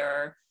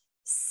lawyer,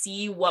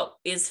 see what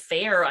is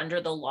fair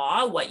under the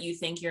law, what you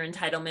think your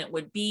entitlement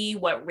would be,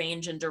 what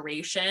range and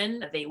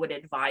duration they would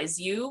advise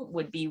you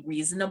would be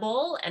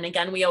reasonable. And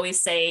again, we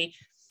always say,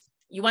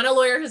 you want a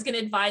lawyer who's going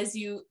to advise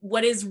you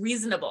what is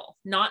reasonable,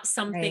 not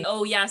something,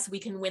 oh yes, we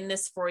can win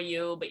this for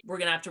you, but we're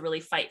going to have to really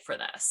fight for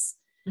this.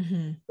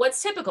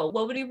 What's typical?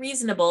 What would be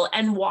reasonable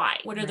and why?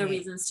 What are the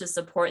reasons to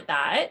support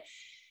that?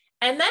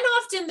 And then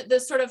often the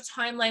sort of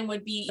timeline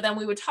would be, then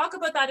we would talk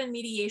about that in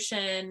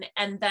mediation,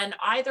 and then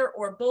either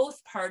or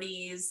both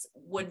parties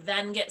would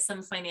then get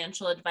some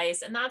financial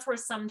advice. And that's where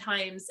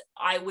sometimes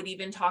I would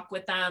even talk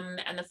with them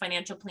and the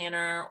financial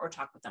planner, or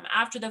talk with them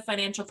after the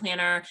financial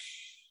planner.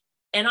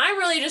 And I'm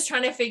really just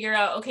trying to figure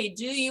out, okay,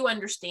 do you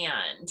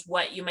understand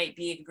what you might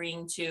be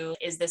agreeing to?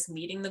 Is this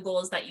meeting the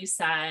goals that you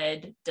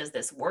said? Does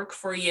this work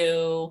for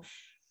you?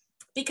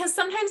 Because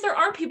sometimes there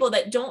are people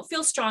that don't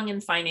feel strong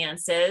in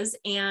finances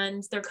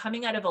and they're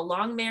coming out of a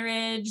long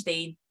marriage.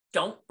 They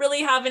don't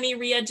really have any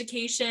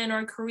re-education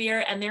or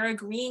career, and they're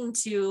agreeing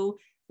to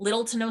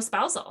little to no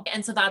spousal.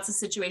 And so that's a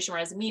situation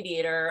where as a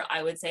mediator,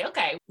 I would say,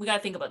 okay, we got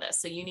to think about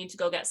this. So you need to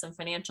go get some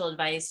financial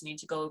advice. You need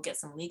to go get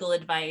some legal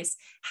advice.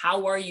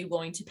 How are you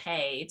going to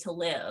pay to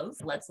live?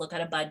 Let's look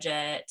at a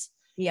budget.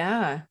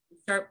 Yeah.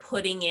 Start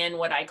putting in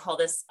what I call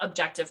this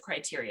objective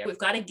criteria. We've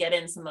got to get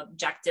in some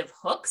objective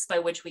hooks by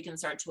which we can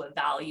start to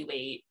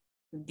evaluate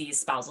these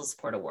spousal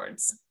support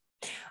awards.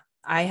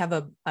 I have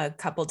a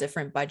couple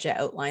different budget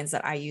outlines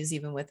that I use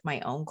even with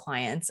my own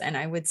clients. And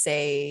I would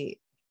say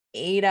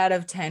 8 out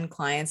of 10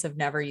 clients have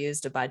never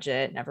used a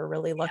budget, never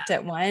really looked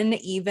at one.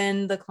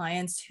 Even the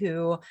clients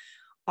who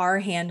are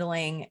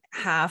handling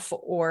half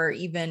or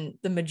even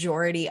the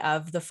majority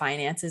of the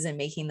finances and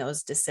making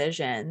those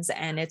decisions.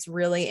 And it's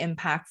really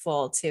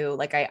impactful to,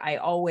 like, I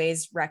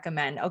always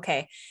recommend,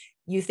 okay,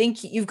 you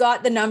think you've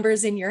got the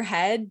numbers in your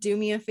head, do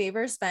me a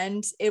favor,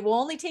 it will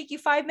only take you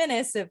 5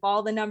 minutes. If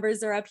all the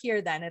numbers are up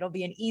here, then it'll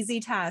be an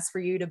easy task for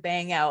you to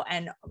bang out.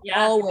 And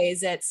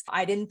always it's,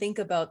 I didn't think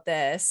about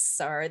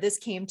this, or this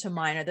came to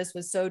mind, or this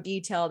was so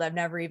detailed, I've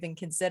never even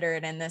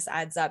considered. And this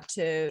adds up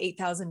to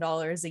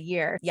 $8,000 a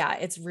year. Yeah,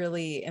 it's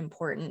really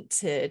important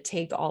to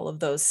take all of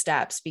those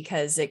steps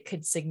because it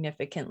could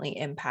significantly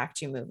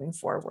impact you moving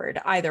forward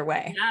either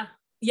way.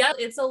 Yeah,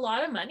 it's a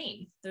lot of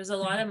money. There's a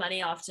lot of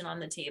money often on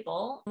the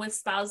table with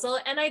spousal.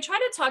 And I try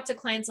to talk to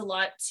clients a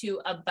lot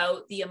too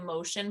about the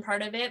emotion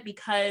part of it,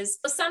 because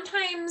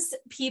sometimes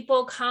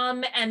people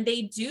come and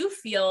they do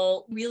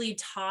feel really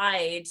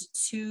tied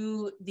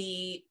to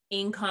the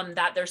income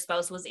that their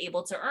spouse was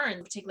able to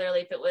earn,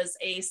 particularly if it was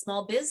a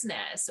small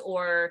business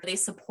or they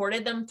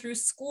supported them through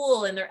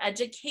school and their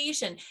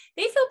education.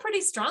 They feel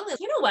pretty strongly,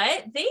 you know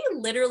what? They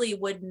literally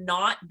would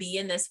not be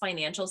in this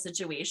financial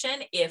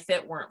situation if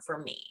it weren't for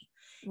me.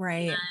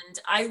 Right. And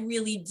I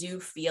really do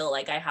feel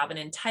like I have an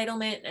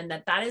entitlement and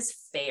that is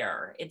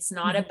fair. It's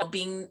not about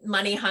being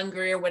money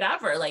hungry or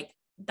whatever. Like,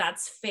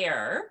 that's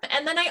fair.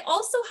 And then I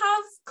also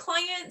have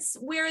clients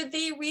where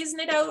they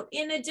reason it out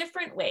in a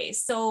different way.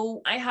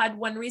 So I had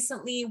one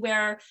recently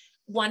where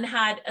one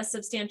had a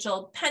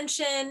substantial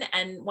pension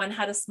and one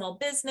had a small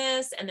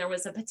business, and there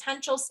was a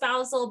potential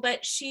spousal,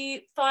 but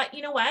she thought,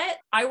 you know what?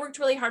 I worked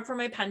really hard for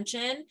my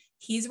pension.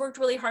 He's worked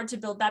really hard to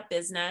build that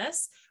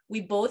business.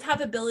 We both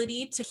have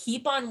ability to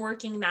keep on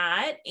working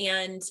that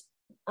and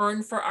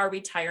earn for our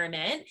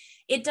retirement.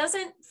 It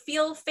doesn't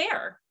feel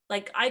fair.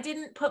 Like, I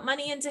didn't put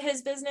money into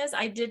his business.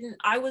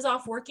 I was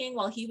off working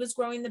while he was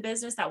growing the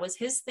business. That was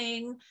his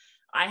thing.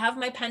 I have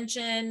my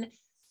pension.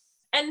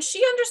 And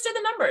she understood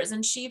the numbers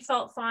and she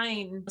felt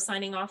fine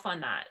signing off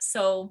on that.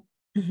 So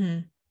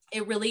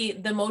it really,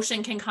 the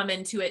emotion can come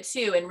into it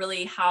too. And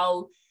really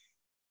how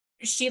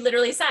she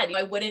literally said,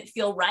 I wouldn't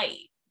feel right.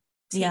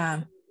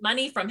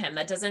 Money from him.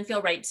 That doesn't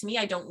feel right to me.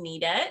 I don't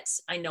need it.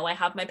 I know I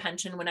have my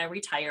pension when I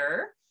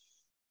retire.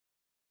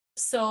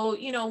 So,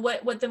 you know,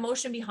 what the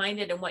emotion behind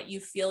it and what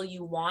you feel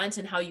you want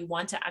and how you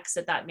want to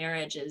exit that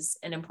marriage is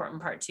an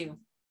important part too.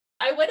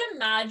 I would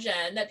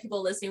imagine that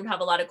people listening would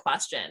have a lot of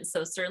questions.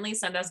 So certainly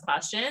send us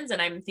questions.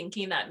 And I'm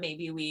thinking that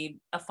maybe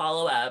a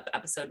follow-up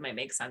episode might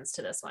make sense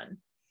to this one.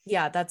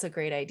 Yeah, that's a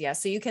great idea.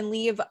 So you can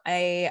leave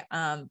a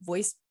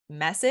voice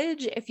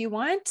message if you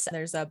want.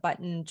 There's a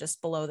button just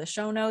below the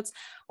show notes,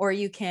 or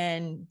you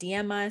can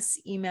DM us,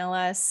 email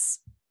us.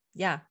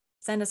 Yeah,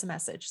 send us a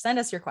message. Send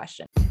us your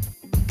question.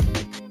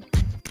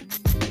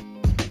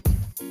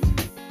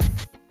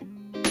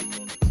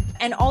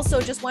 And also,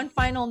 just one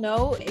final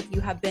note, if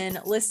you have been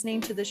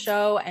listening to the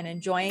show and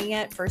enjoying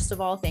it, first of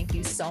all, thank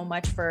you so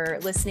much for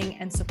listening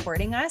and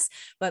supporting us.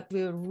 But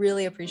we would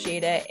really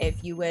appreciate it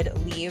if you would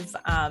leave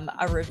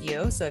a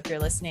review. So if you're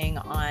listening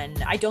on,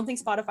 I don't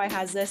think Spotify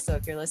has this. So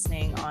if you're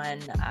listening on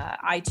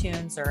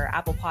iTunes or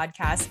Apple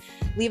Podcasts,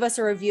 leave us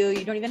a review.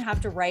 You don't even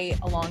have to write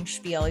a long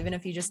spiel. Even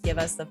if you just give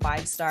us the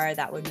 5-star,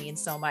 that would mean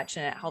so much.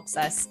 And it helps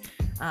us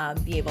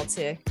be able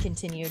to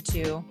continue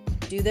to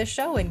do this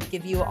show and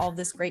give you all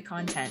this great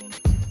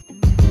content.